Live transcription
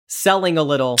Selling a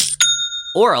little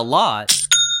or a lot,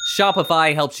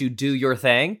 Shopify helps you do your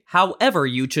thing, however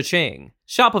you cha-ching.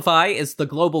 Shopify is the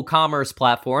global commerce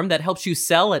platform that helps you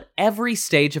sell at every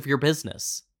stage of your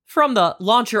business. From the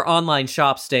launch your online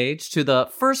shop stage to the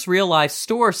first real-life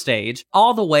store stage,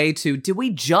 all the way to did we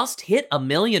just hit 1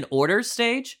 million orders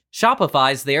stage?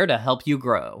 Shopify's there to help you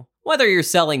grow. Whether you're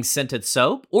selling scented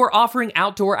soap or offering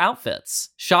outdoor outfits,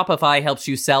 Shopify helps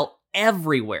you sell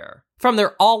everywhere. From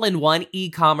their all-in-one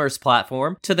e-commerce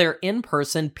platform to their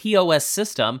in-person POS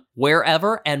system,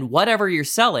 wherever and whatever you're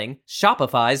selling,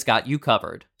 Shopify's got you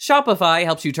covered. Shopify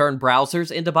helps you turn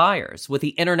browsers into buyers with the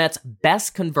internet's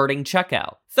best converting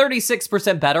checkout,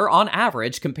 36% better on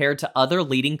average compared to other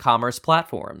leading commerce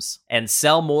platforms. And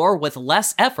sell more with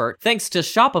less effort thanks to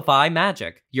Shopify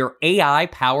Magic, your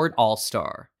AI-powered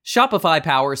all-star. Shopify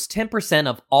powers 10%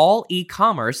 of all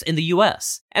e-commerce in the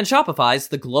US, and Shopify's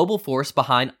the global force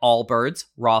behind Allbirds,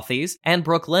 Rothy's, and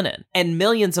Brooklinen, and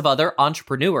millions of other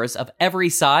entrepreneurs of every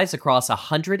size across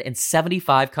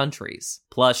 175 countries.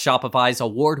 Plus, Shopify's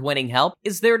award-winning help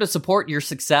is there to support your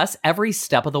success every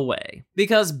step of the way.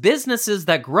 Because businesses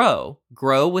that grow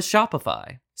with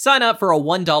Shopify. Sign up for a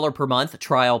 $1 per month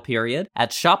trial period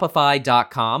at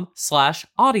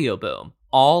shopify.com/audioboom,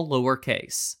 all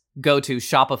lowercase. Go to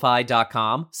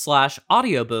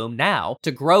shopify.com/audioboom now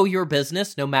to grow your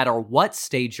business no matter what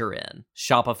stage you're in.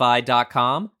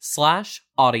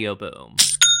 Shopify.com/audioboom.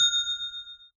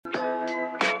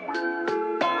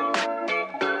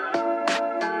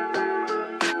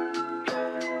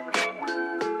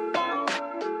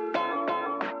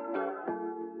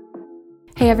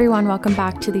 Hey everyone, welcome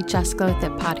back to the Just Glow With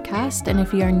It podcast. And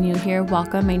if you are new here,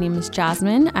 welcome. My name is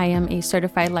Jasmine. I am a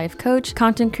certified life coach,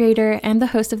 content creator, and the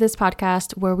host of this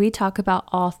podcast where we talk about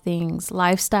all things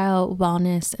lifestyle,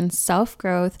 wellness, and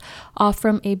self-growth, all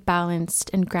from a balanced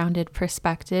and grounded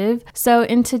perspective. So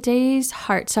in today's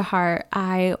Heart to Heart,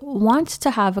 I want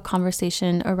to have a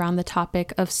conversation around the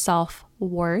topic of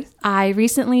self-worth. I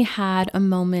recently had a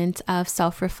moment of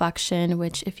self-reflection,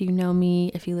 which if you know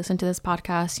me, if you listen to this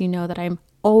podcast, you know that I'm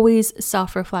always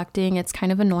self-reflecting. It's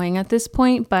kind of annoying at this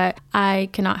point, but I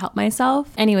cannot help myself.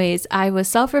 Anyways, I was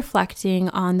self-reflecting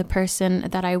on the person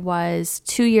that I was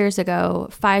 2 years ago,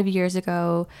 5 years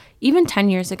ago, even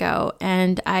 10 years ago.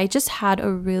 And I just had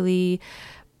a really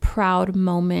proud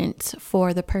moment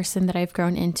for the person that I've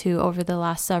grown into over the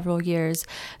last several years,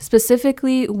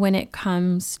 specifically when it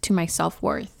comes to my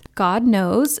self-worth. God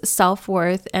knows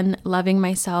self-worth and loving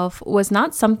myself was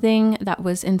not something that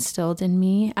was instilled in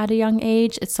me at a young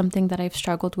age. It's something that I've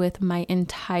struggled with my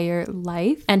entire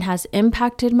life and has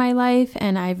impacted my life.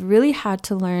 And I've really had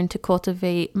to learn to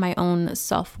cultivate my own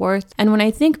self-worth. And when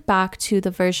I think back to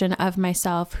the version of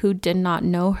myself who did not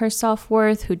know her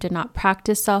self-worth, who did not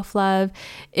practice self-love,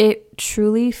 it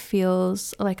truly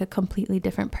feels like a completely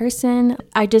different person.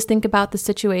 I just think about the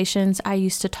situations I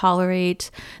used to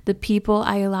tolerate, the people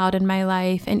I allowed in my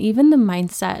life, and even the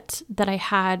mindset that I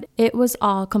had. It was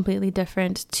all completely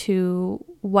different to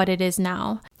what it is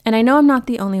now. And I know I'm not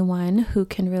the only one who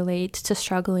can relate to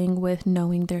struggling with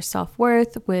knowing their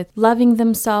self-worth, with loving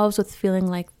themselves, with feeling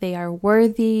like they are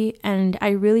worthy. And I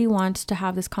really want to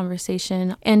have this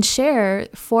conversation and share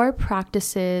 4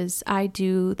 practices I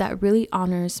do that really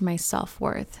honors my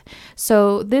self-worth.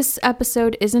 So this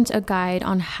episode isn't a guide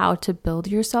on how to build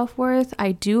your self-worth.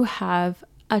 I do have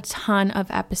a ton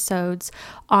of episodes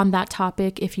on that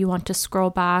topic if you want to scroll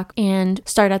back and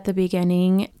start at the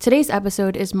beginning. Today's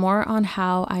episode is more on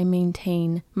how I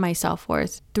maintain my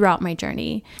self-worth throughout my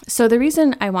journey. So the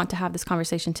reason I want to have this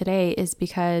conversation today is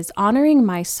because honoring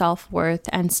my self-worth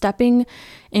and stepping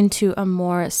into a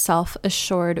more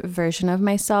self-assured version of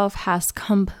myself has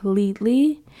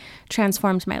completely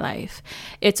transformed my life.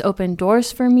 It's opened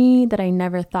doors for me that I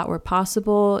never thought were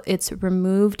possible. It's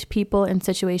removed people and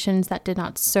situations that did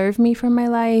not serve me from my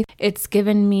life. It's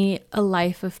given me a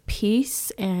life of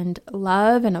peace and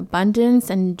love and abundance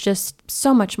and just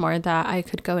so much more that I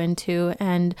could go into.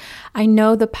 And I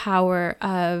know the power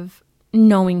of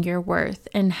knowing your worth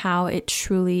and how it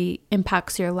truly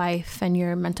impacts your life and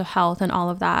your mental health and all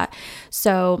of that.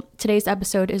 So today's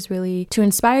episode is really to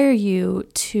inspire you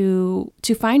to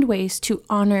find ways to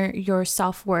honor your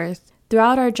self-worth.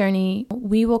 Throughout our journey,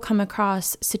 we will come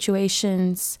across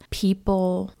situations,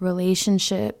 people,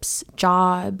 relationships,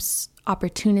 jobs,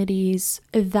 opportunities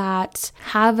that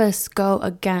have us go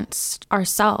against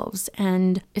ourselves.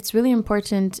 And it's really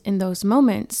important in those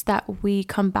moments that we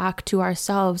come back to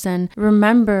ourselves and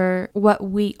remember what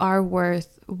we are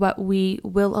worth, what we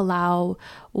will allow,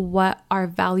 what our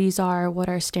values are, what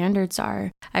our standards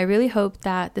are. I really hope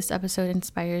that this episode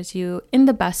inspires you in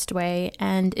the best way.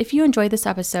 And if you enjoy this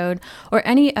episode or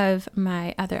any of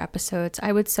my other episodes,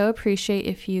 I would so appreciate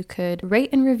if you could rate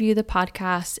and review the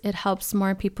podcast. It helps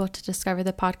more people to discover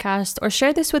the podcast, or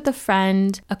share this with a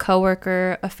friend, a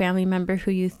coworker, a family member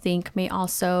who you think may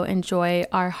also enjoy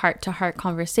our heart-to-heart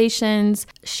conversations.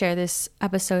 Share this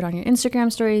episode on your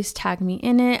Instagram stories, tag me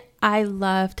in it. I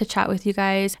love to chat with you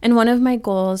guys. And one of my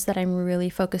goals that I'm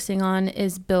really focusing on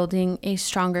is building a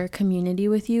stronger community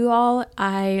with you all.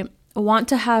 I want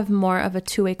to have more of a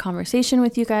two-way conversation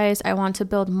with you guys. I want to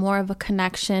build more of a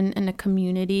connection and a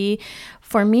community.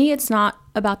 For me, it's not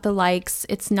about the likes.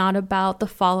 It's not about the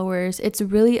followers. It's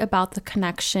really about the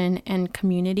connection and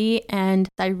community. And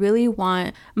I really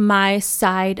want my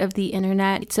side of the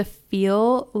internet to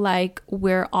feel like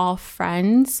we're all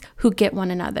friends who get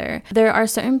one another. There are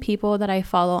certain people that I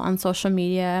follow on social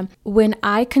media. When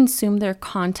I consume their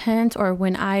content, or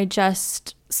when I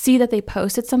just see that they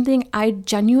posted something, I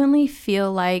genuinely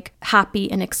feel like happy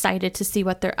and excited to see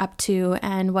what they're up to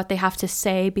and what they have to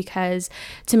say, because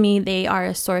to me, they are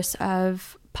a source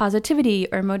of positivity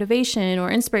or motivation or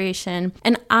inspiration.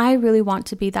 And I really want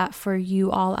to be that for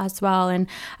you all as well. And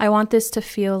I want this to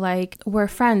feel like we're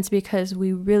friends, because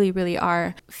we really, really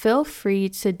are. Feel free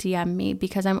to DM me,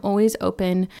 because I'm always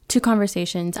open to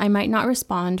conversations. I might not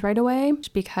respond right away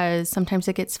because sometimes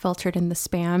it gets filtered in the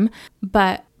spam,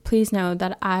 but please know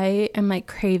that I am like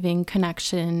craving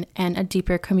connection and a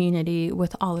deeper community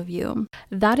with all of you.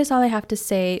 That is all I have to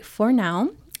say for now.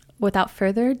 Without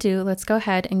further ado, let's go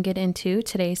ahead and get into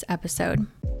today's episode.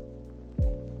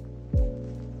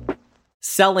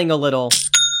 Selling a little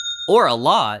or a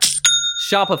lot,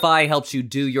 Shopify helps you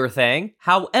do your thing,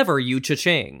 however you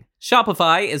cha-ching.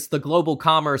 Shopify is the global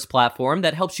commerce platform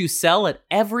that helps you sell at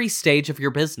every stage of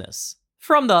your business.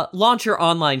 From the launch your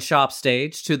online shop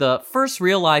stage to the first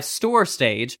real life store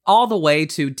stage, all the way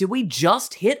to did we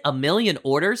just hit 1 million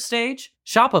orders stage?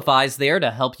 Shopify's there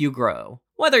to help you grow.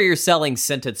 Whether you're selling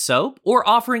scented soap or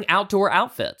offering outdoor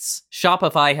outfits,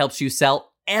 Shopify helps you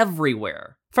sell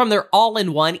everywhere. From their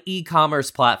all-in-one e-commerce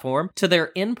platform to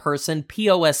their in-person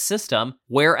POS system,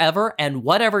 wherever and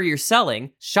whatever you're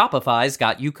selling, Shopify's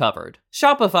got you covered.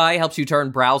 Shopify helps you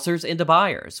turn browsers into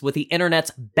buyers with the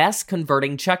internet's best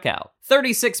converting checkout,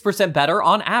 36% better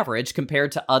on average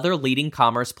compared to other leading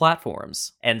commerce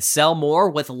platforms. And sell more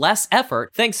with less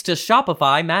effort thanks to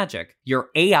Shopify Magic, your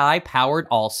AI-powered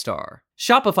all-star.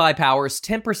 Shopify powers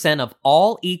 10% of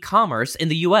all e-commerce in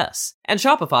the US, and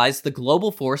Shopify's the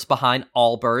global force behind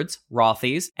Allbirds,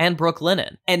 Rothy's, and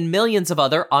Brooklinen, and millions of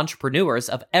other entrepreneurs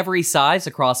of every size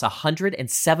across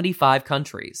 175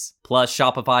 countries. Plus,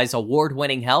 Shopify's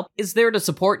award-winning help is there to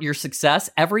support your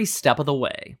success every step of the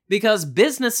way. Because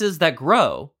businesses that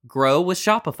grow, grow with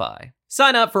Shopify.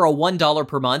 Sign up for a $1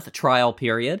 per month trial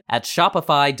period at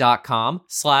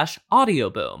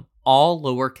shopify.com/audioboom, all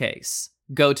lowercase.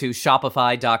 Go to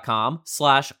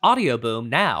shopify.com/audioboom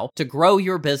now to grow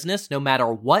your business no matter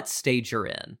what stage you're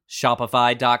in.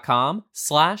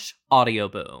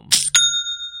 Shopify.com/audioboom.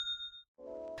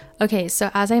 Okay,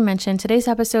 so as I mentioned, today's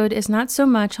episode is not so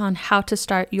much on how to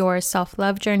start your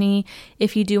self-love journey.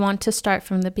 If you do want to start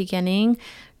from the beginning,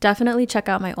 definitely check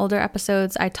out my older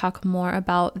episodes. I talk more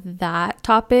about that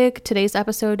topic. Today's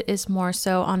episode is more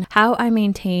so on how I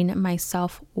maintain my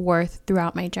self-worth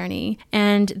throughout my journey.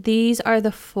 And these are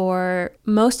the 4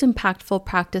 most impactful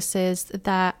practices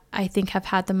that I think have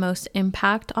had the most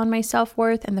impact on my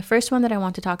self-worth. And the first one that I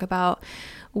want to talk about,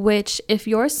 which if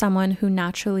you're someone who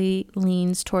naturally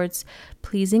leans towards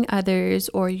pleasing others,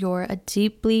 or you're a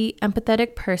deeply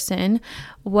empathetic person,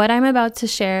 what I'm about to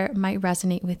share might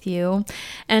resonate with you.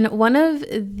 And one of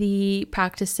the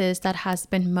practices that has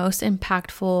been most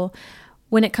impactful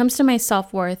when it comes to my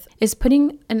self-worth is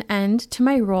putting an end to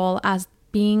my role as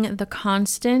being the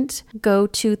constant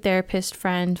go-to therapist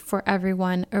friend for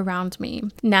everyone around me.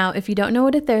 Now, if you don't know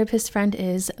what a therapist friend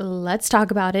is, let's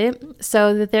talk about it.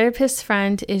 So the therapist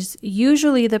friend is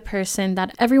usually the person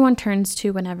that everyone turns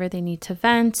to whenever they need to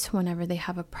vent, whenever they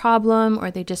have a problem,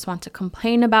 or they just want to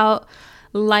complain about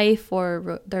life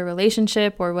or their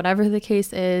relationship or whatever the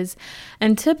case is.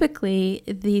 And typically,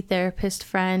 the therapist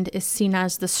friend is seen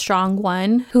as the strong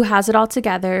one who has it all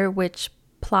together, which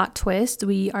plot twist,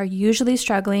 we are usually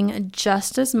struggling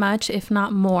just as much, if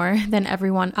not more, than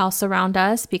everyone else around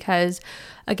us, because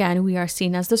again, we are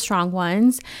seen as the strong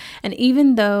ones. And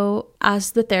even though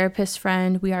as the therapist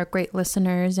friend, we are great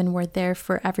listeners and we're there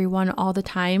for everyone all the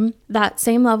time, that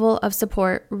same level of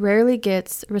support rarely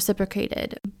gets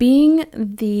reciprocated. Being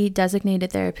the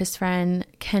designated therapist friend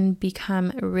can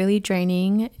become really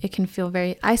draining. It can feel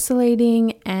very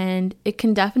isolating, and it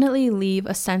can definitely leave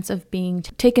a sense of being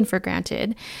taken for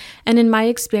granted. And in my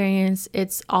experience,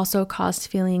 it's also caused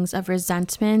feelings of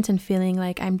resentment and feeling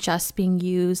like I'm just being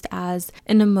used as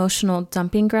an emotional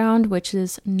dumping ground, which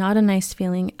is not a nice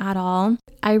feeling at all.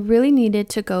 I really needed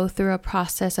to go through a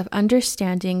process of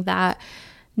understanding that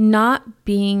not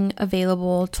being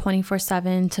available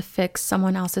 24/7 to fix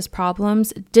someone else's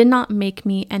problems did not make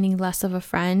me any less of a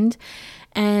friend.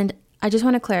 And I just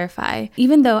want to clarify,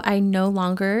 even though I no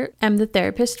longer am the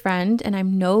therapist friend and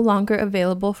I'm no longer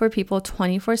available for people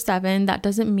 24/7, that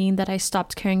doesn't mean that I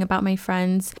stopped caring about my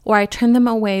friends or I turn them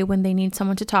away when they need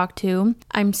someone to talk to.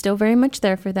 I'm still very much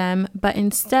there for them, but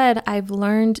instead I've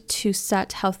learned to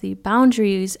set healthy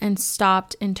boundaries and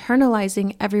stopped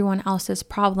internalizing everyone else's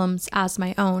problems as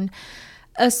my own,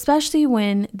 especially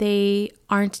when they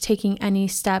aren't taking any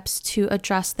steps to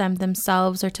address them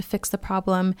themselves or to fix the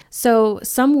problem. So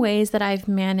some ways that I've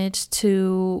managed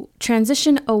to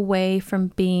transition away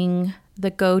from being the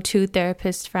go-to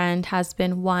therapist friend has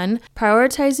been, one,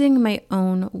 prioritizing my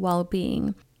own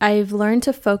well-being. I've learned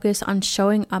to focus on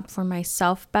showing up for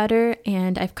myself better,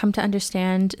 and I've come to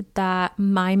understand that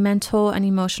my mental and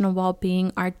emotional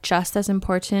well-being are just as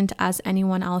important as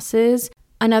anyone else's.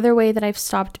 Another way that I've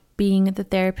stopped being the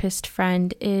therapist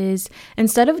friend is,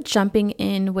 instead of jumping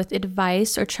in with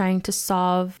advice or trying to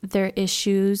solve their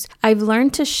issues, I've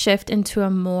learned to shift into a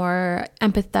more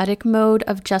empathetic mode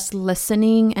of just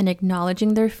listening and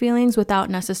acknowledging their feelings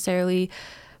without necessarily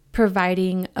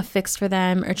providing a fix for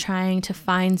them or trying to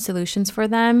find solutions for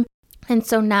them. And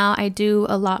so now I do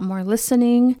a lot more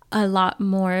listening, a lot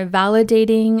more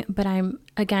validating, but I'm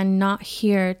again not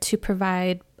here to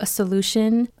provide a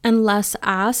solution unless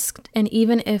asked. And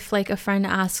even if like a friend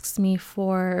asks me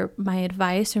for my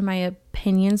advice or my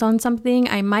opinions on something,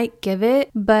 I might give it,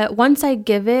 but once I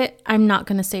give it, I'm not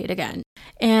going to say it again.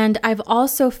 And I've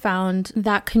also found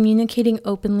that communicating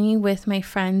openly with my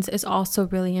friends is also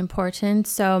really important.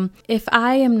 So if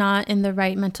I am not in the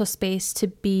right mental space to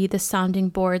be the sounding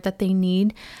board that they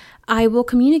need, I will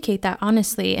communicate that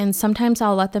honestly. And sometimes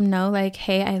I'll let them know like,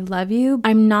 hey, I love you.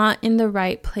 I'm not in the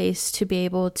right place to be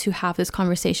able to have this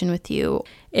conversation with you.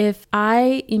 If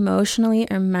I emotionally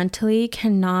or mentally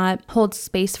cannot hold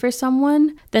space for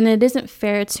someone, then it isn't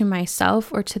fair to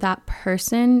myself or to that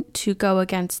person to go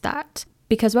against that.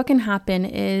 Because what can happen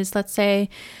is, let's say,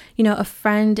 a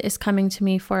friend is coming to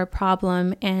me for a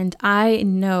problem and I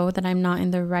know that I'm not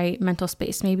in the right mental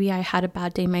space. Maybe I had a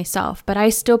bad day myself, but I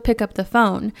still pick up the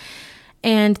phone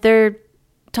and they're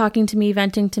talking to me,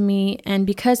 venting to me. And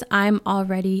because I'm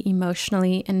already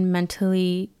emotionally and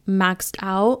mentally maxed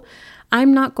out,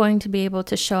 I'm not going to be able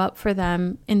to show up for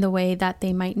them in the way that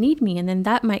they might need me. And then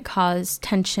that might cause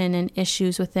tension and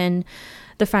issues within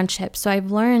the friendship. So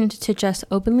I've learned to just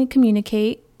openly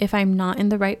communicate if I'm not in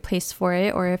the right place for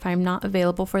it, or if I'm not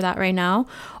available for that right now,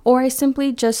 or I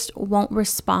simply just won't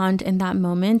respond in that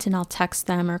moment and I'll text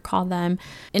them or call them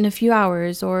in a few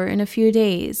hours or in a few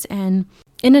days. And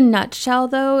in a nutshell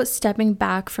though, stepping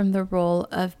back from the role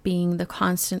of being the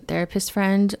constant therapist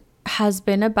friend has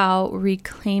been about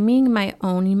reclaiming my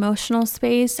own emotional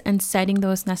space and setting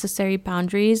those necessary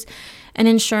boundaries and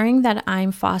ensuring that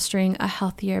I'm fostering a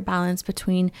healthier balance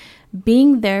between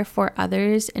being there for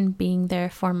others and being there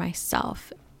for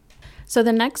myself. So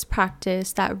the next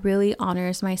practice that really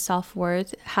honors my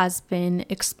self-worth has been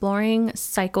exploring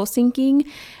cycle syncing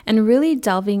and really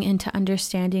delving into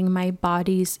understanding my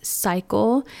body's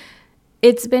cycle.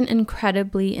 It's been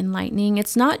incredibly enlightening.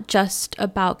 It's not just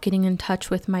about getting in touch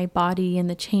with my body and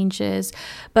the changes,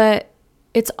 but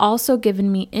it's also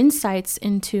given me insights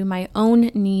into my own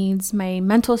needs, my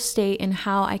mental state, and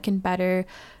how I can better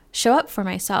show up for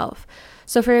myself.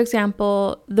 So for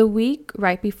example, the week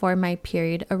right before my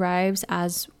period arrives,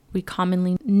 as we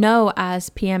commonly know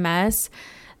as PMS,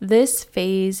 this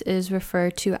phase is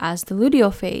referred to as the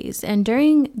luteal phase. And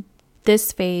during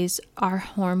this phase, our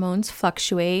hormones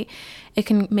fluctuate. It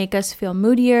can make us feel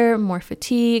moodier, more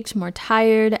fatigued, more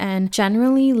tired, and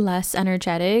generally less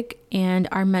energetic. And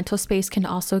our mental space can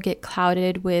also get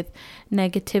clouded with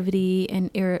negativity and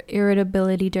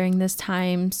irritability during this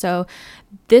time. So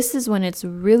this is when it's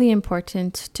really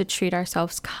important to treat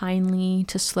ourselves kindly,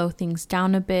 to slow things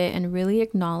down a bit and really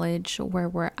acknowledge where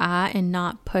we're at and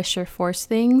not push or force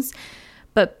things.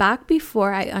 But back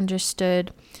before I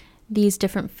understood these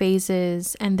different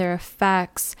phases and their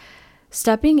effects,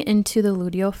 Stepping into the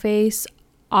luteal phase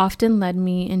often led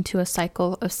me into a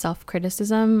cycle of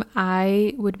self-criticism.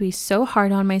 I would be so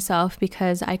hard on myself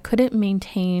because I couldn't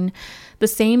maintain the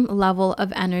same level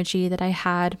of energy that I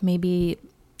had maybe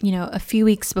a few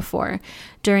weeks before,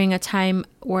 during a time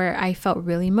where I felt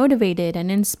really motivated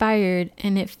and inspired,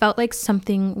 and it felt like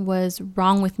something was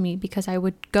wrong with me because I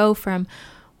would go from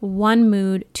one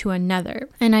mood to another,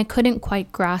 and I couldn't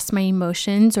quite grasp my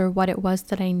emotions or what it was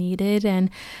that I needed, and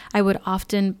I would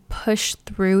often push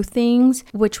through things,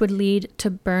 which would lead to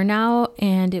burnout,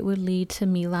 and it would lead to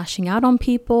me lashing out on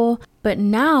people. But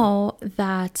now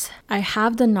that I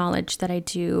have the knowledge that I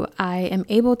do, I am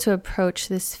able to approach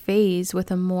this phase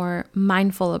with a more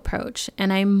mindful approach,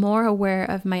 and I'm more aware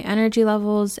of my energy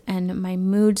levels and my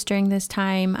moods during this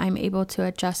time. I'm able to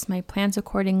adjust my plans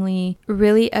accordingly,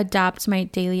 really adapt my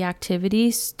daily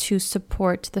activities to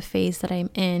support the phase that I'm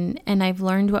in. And I've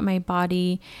learned what my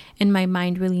body and my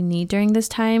mind really need during this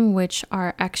time, which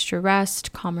are extra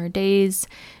rest, calmer days,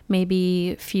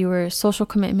 maybe fewer social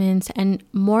commitments, and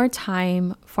more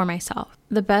time for myself.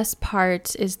 The best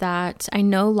part is that I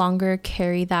no longer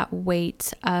carry that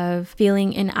weight of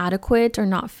feeling inadequate or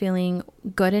not feeling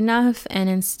good enough. And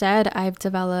instead, I've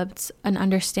developed an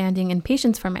understanding and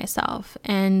patience for myself.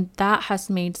 And that has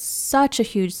made such a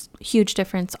huge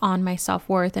difference on my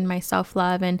self-worth and my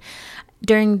self-love. And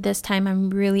during this time, I'm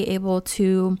really able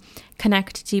to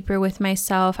connect deeper with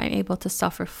myself. I'm able to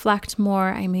self-reflect more.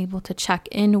 I'm able to check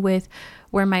in with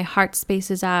where my heart space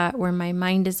is at, where my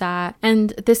mind is at.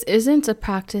 And this isn't a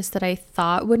practice that I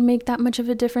thought would make that much of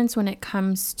a difference when it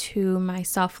comes to my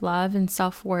self-love and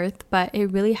self-worth, but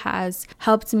it really has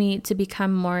helped me to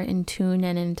become more in tune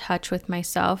and in touch with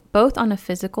myself, both on a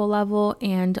physical level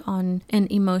and on an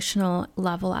emotional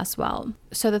level as well.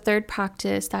 So the third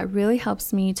practice that really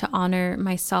helps me to honor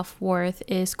my self-worth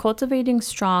is cultivating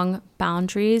strong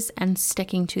boundaries and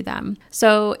sticking to them.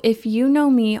 So if you know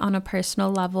me on a personal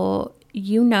level,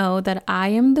 you know that I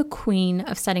am the queen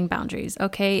of setting boundaries,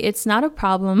 okay? It's not a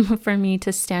problem for me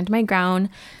to stand my ground,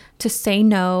 to say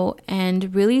no,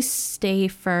 and really stay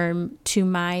firm to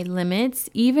my limits,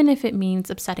 even if it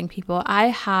means upsetting people. I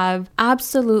have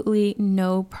absolutely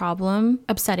no problem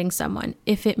upsetting someone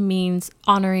if it means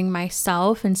honoring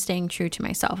myself and staying true to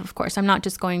myself. Of course, I'm not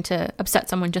just going to upset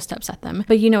someone just to upset them,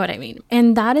 but you know what I mean.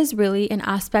 And that is really an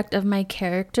aspect of my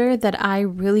character that I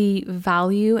really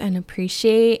value and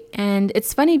appreciate. And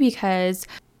it's funny because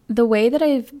the way that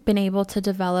I've been able to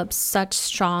develop such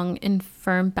strong and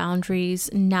firm boundaries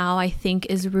now, I think,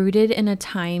 is rooted in a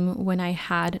time when I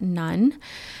had none.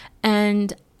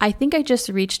 And I think I just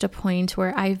reached a point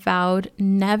where I vowed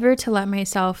never to let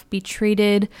myself be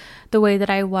treated the way that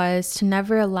I was, to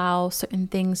never allow certain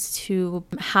things to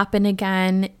happen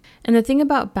again. And the thing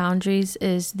about boundaries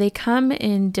is they come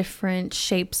in different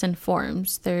shapes and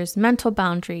forms. There's mental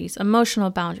boundaries, emotional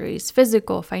boundaries,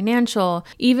 physical, financial,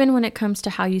 even when it comes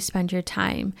to how you spend your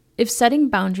time. If setting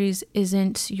boundaries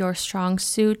isn't your strong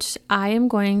suit, I am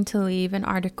going to leave an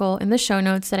article in the show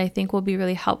notes that I think will be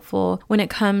really helpful when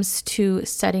it comes to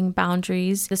setting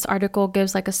boundaries. This article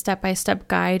gives like a step-by-step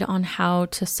guide on how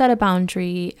to set a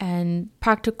boundary and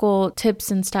practical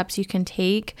tips and steps you can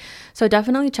take. So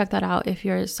definitely check that out if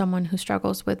you're someone who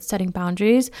struggles with setting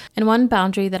boundaries. And one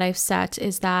boundary that I've set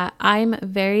is that I'm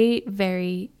very,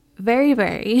 very, very,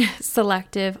 very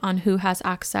selective on who has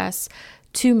access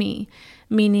to me.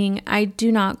 Meaning I do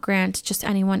not grant just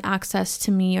anyone access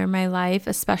to me or my life,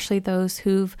 especially those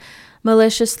who've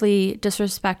maliciously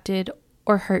disrespected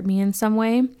or hurt me in some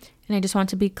way. And I just want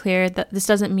to be clear that this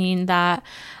doesn't mean that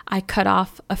I cut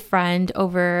off a friend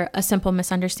over a simple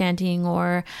misunderstanding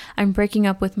or I'm breaking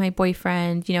up with my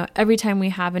boyfriend. Every time we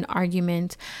have an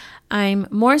argument, I'm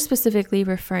more specifically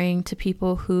referring to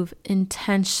people who've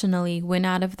intentionally went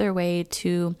out of their way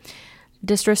to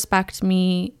disrespect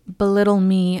me, belittle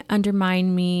me,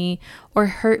 undermine me, or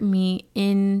hurt me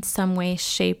in some way,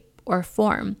 shape, or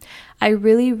form. I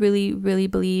really, really, really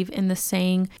believe in the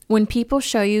saying, when people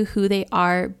show you who they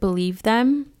are, believe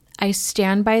them. I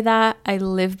stand by that. I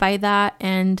live by that.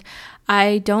 And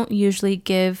I don't usually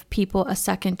give people a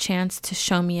second chance to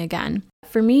show me again.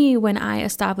 For me, when I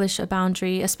establish a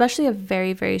boundary, especially a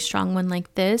very, very strong one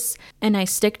like this, and I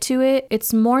stick to it,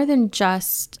 it's more than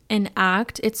just an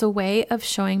act. It's a way of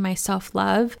showing my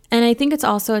self-love. And I think it's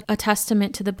also a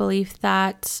testament to the belief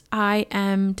that I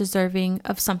am deserving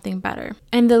of something better.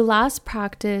 And the last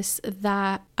practice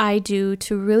that I do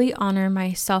to really honor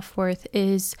my self-worth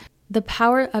is the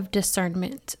power of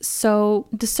discernment. So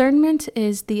discernment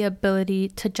is the ability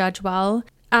to judge well.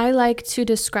 I like to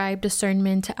describe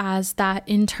discernment as that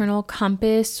internal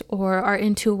compass or our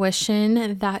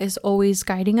intuition that is always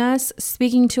guiding us,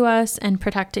 speaking to us, and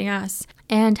protecting us.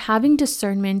 And having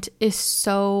discernment is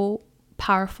so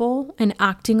powerful, and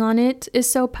acting on it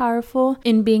is so powerful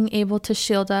in being able to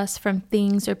shield us from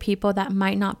things or people that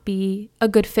might not be a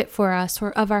good fit for us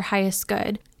or of our highest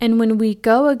good. And when we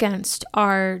go against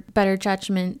our better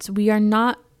judgments, we are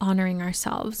not honoring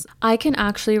ourselves. I can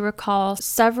actually recall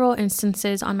several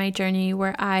instances on my journey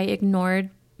where I ignored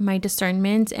my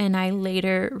discernment and I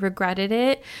later regretted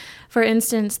it. For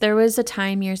instance, there was a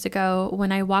time years ago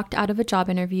when I walked out of a job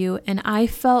interview and I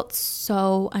felt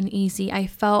so uneasy. I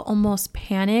felt almost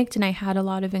panicked and I had a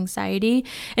lot of anxiety.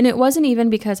 And it wasn't even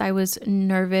because I was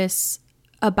nervous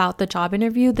about the job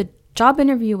interview. The job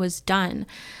interview was done.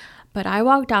 But I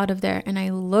walked out of there and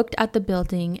I looked at the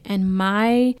building and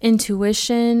my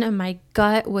intuition and my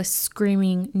gut was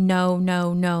screaming, no,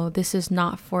 no, no, this is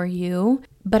not for you.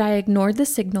 But I ignored the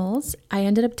signals. I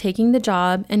ended up taking the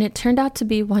job and it turned out to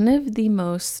be one of the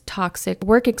most toxic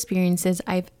work experiences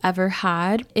I've ever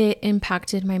had. It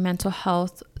impacted my mental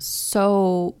health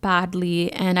so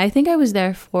badly. And I think I was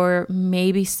there for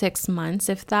maybe 6 months,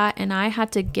 if that. And I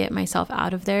had to get myself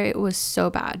out of there. It was so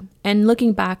bad. And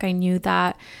looking back, I knew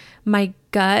that my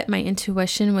gut, my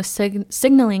intuition was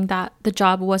signaling that the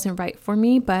job wasn't right for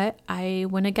me, but I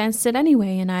went against it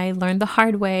anyway. And I learned the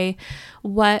hard way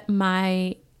what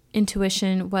my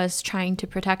intuition was trying to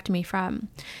protect me from.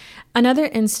 Another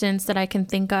instance that I can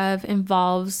think of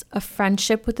involves a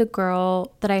friendship with a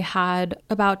girl that I had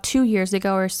about 2 years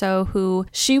ago or so, who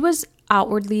she was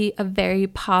outwardly a very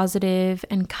positive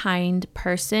and kind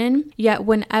person. Yet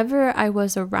whenever I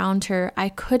was around her, I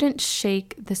couldn't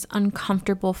shake this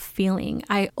uncomfortable feeling.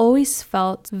 I always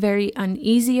felt very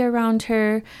uneasy around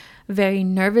her, very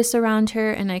nervous around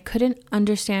her, and I couldn't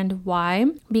understand why,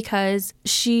 because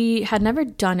she had never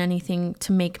done anything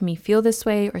to make me feel this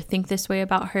way or think this way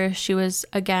about her. She was,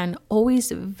 again,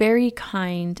 always very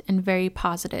kind and very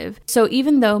positive. So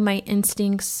even though my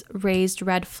instincts raised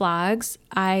red flags,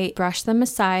 I brushed them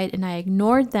aside and I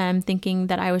ignored them, thinking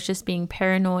that I was just being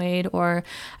paranoid or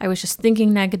I was just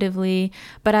thinking negatively.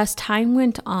 But as time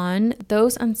went on,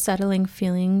 those unsettling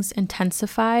feelings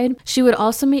intensified. She would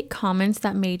also make comments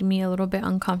that made me a little bit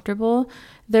uncomfortable.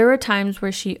 There were times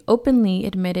where she openly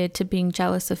admitted to being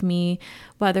jealous of me,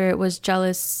 whether it was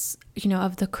jealous,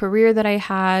 of the career that I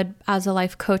had as a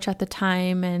life coach at the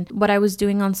time and what I was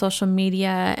doing on social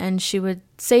media. And she would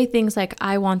say things like,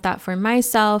 I want that for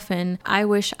myself and I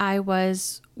wish I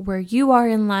was where you are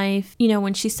in life.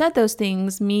 When she said those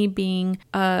things, me being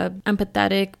a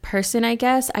empathetic person, I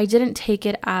guess, I didn't take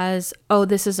it as, oh,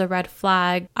 this is a red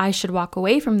flag, I should walk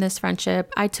away from this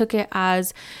friendship. I took it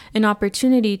as an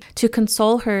opportunity to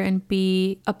console her and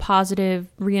be a positive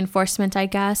reinforcement, I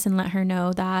guess, and let her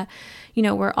know that,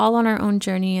 we're all on our own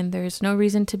journey and there's no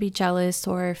reason to be jealous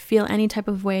or feel any type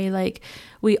of way. Like,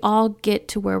 we all get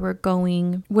to where we're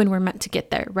going when we're meant to get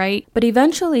there, right? But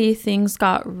eventually things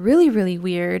got really, really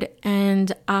weird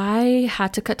and I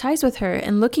had to cut ties with her.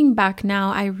 And looking back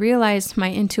now, I realized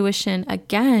my intuition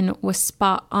again was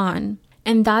spot on.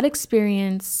 And that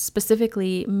experience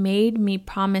specifically made me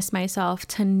promise myself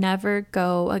to never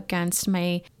go against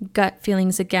my gut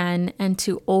feelings again and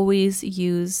to always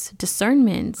use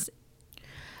discernment.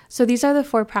 So these are the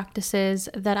 4 practices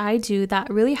that I do that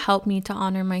really help me to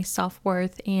honor my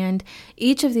self-worth. And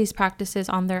each of these practices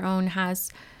on their own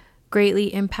has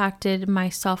greatly impacted my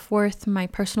self-worth, my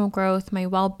personal growth, my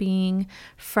well-being,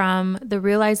 from the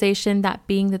realization that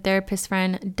being the therapist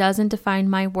friend doesn't define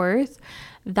my worth.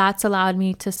 That's allowed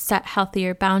me to set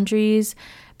healthier boundaries,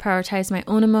 prioritize my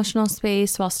own emotional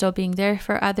space while still being there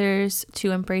for others,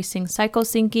 to embracing cycle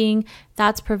syncing.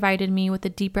 That's provided me with a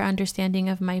deeper understanding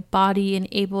of my body and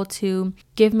able to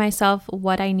give myself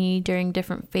what I need during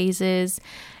different phases.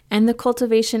 And the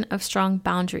cultivation of strong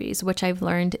boundaries, which I've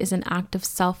learned is an act of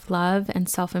self-love and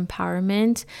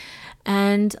self-empowerment.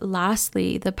 And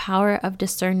lastly, the power of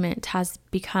discernment has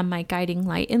become my guiding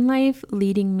light in life,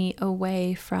 leading me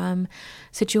away from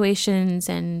situations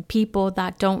and people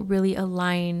that don't really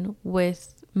align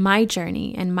with my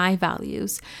journey and my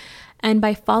values. And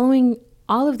by following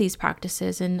all of these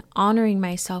practices and honoring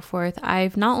my self-worth,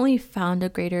 I've not only found a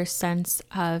greater sense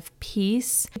of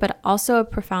peace, but also a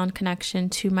profound connection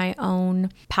to my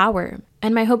own power.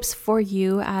 And my hopes for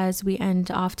you as we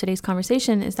end off today's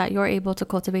conversation is that you're able to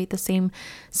cultivate the same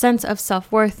sense of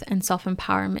self-worth and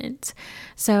self-empowerment.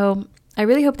 So I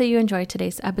really hope that you enjoyed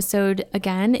today's episode.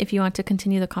 Again, if you want to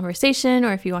continue the conversation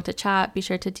or if you want to chat, be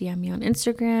sure to DM me on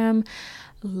Instagram.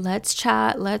 Let's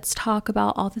chat. Let's talk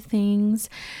about all the things.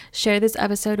 Share this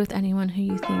episode with anyone who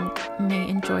you think may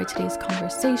enjoy today's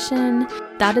conversation.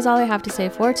 That is all I have to say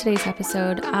for today's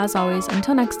episode. As always,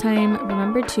 until next time,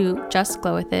 remember to just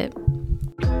glow with it.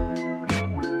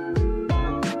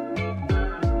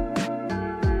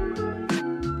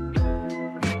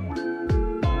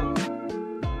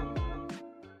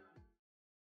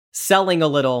 Selling a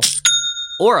little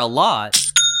or a lot,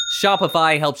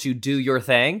 Shopify helps you do your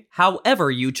thing, however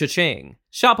you cha-ching.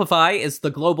 Shopify is the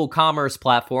global commerce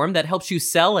platform that helps you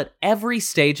sell at every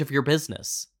stage of your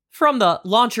business. From the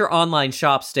launch your online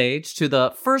shop stage to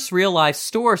the first real life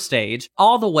store stage,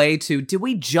 all the way to did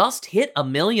we just hit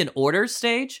 1 million orders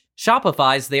stage?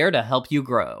 Shopify's there to help you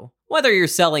grow. Whether you're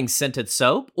selling scented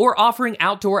soap or offering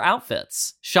outdoor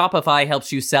outfits, Shopify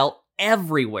helps you sell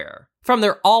everywhere. From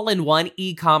their all-in-one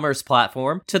e-commerce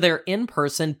platform to their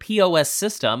in-person POS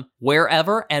system,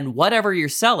 wherever and whatever you're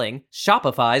selling,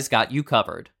 Shopify's got you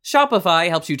covered. Shopify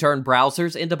helps you turn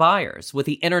browsers into buyers with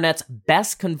the internet's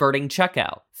best converting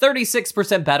checkout,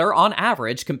 36% better on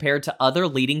average compared to other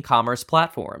leading commerce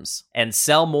platforms. And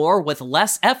sell more with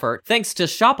less effort thanks to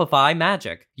Shopify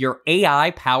Magic, your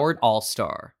AI-powered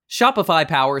all-star. Shopify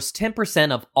powers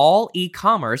 10% of all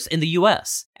e-commerce in the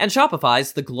US, and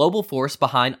Shopify's the global force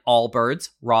behind Allbirds,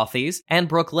 Rothy's, and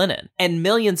Brooklinen, and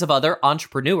millions of other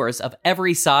entrepreneurs of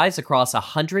every size across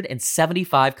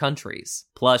 175 countries.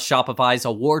 Plus, Shopify's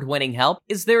award-winning help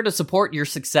is there to support your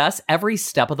success every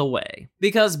step of the way.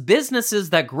 Because businesses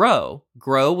that grow,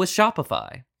 grow with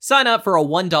Shopify. Sign up for a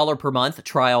 $1 per month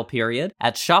trial period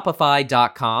at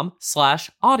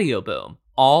shopify.com/audioboom,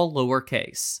 all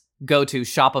lowercase. Go to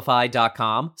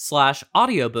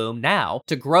shopify.com/audioboom now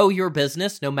to grow your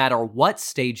business no matter what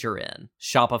stage you're in.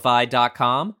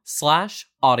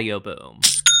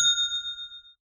 Shopify.com/audioboom.